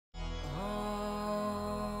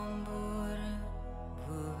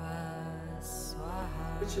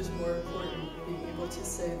Which is more important, being able to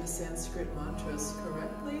say the Sanskrit mantras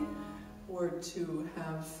correctly, or to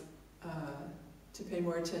have to pay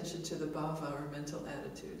more attention to the bhava, or mental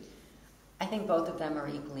attitude? I think both of them are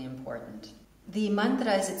equally important. The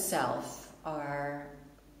mantras itself are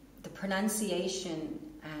the pronunciation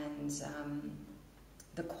and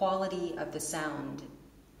the quality of the sound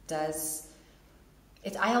does.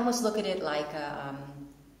 I almost look at it like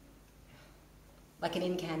an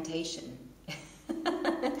incantation.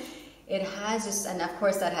 It has this, and of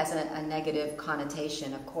course that has a negative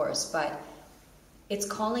connotation, of course, but it's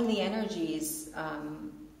calling the energies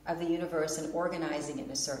of the universe and organizing it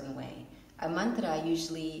in a certain way. A mantra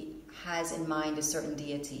usually has in mind a certain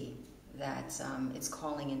deity that it's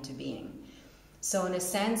calling into being. So in a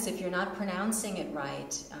sense, if you're not pronouncing it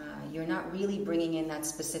right, you're not really bringing in that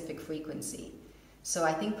specific frequency. So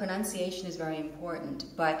I think pronunciation is very important,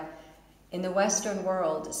 but in the Western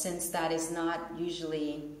world, since that is not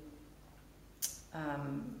usually,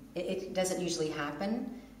 it doesn't usually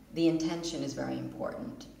happen, the intention is very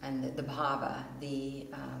important, and the bhava, the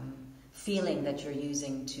feeling that you're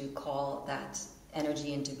using to call that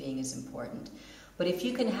energy into being is important. But if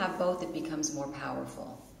you can have both, it becomes more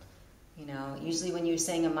powerful. You know, usually when you're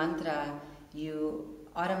saying a mantra, you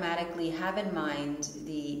automatically have in mind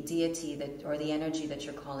the deity that, or the energy that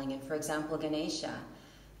you're calling in. For example, Ganesha,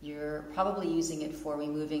 you're probably using it for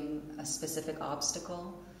removing a specific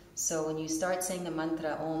obstacle. So when you start saying the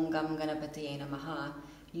mantra, Om Gam Ganapataye Namaha,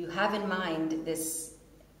 you have in mind this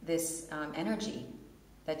energy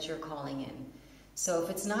that you're calling in. So if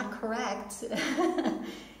it's not correct,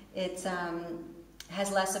 it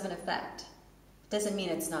has less of an effect. Doesn't mean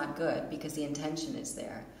it's not good, because the intention is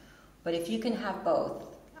there. But if you can have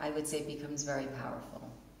both, I would say it becomes very powerful.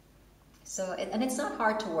 So, and it's not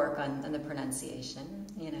hard to work on the pronunciation,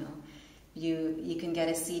 you know. You can get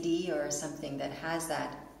a CD or something that has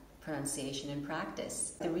that pronunciation and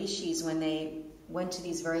practice. The rishis, when they went to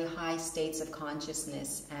these very high states of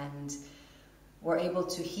consciousness and were able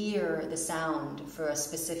to hear the sound for a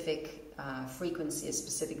specific frequency, a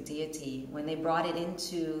specific deity, when they brought it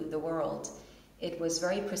into the world, it was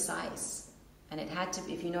very precise. And it had to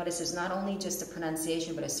be, if you notice, there's not only just a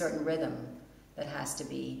pronunciation, but a certain rhythm that has to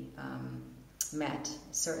be met,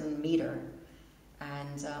 a certain meter.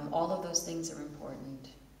 And all of those things are important.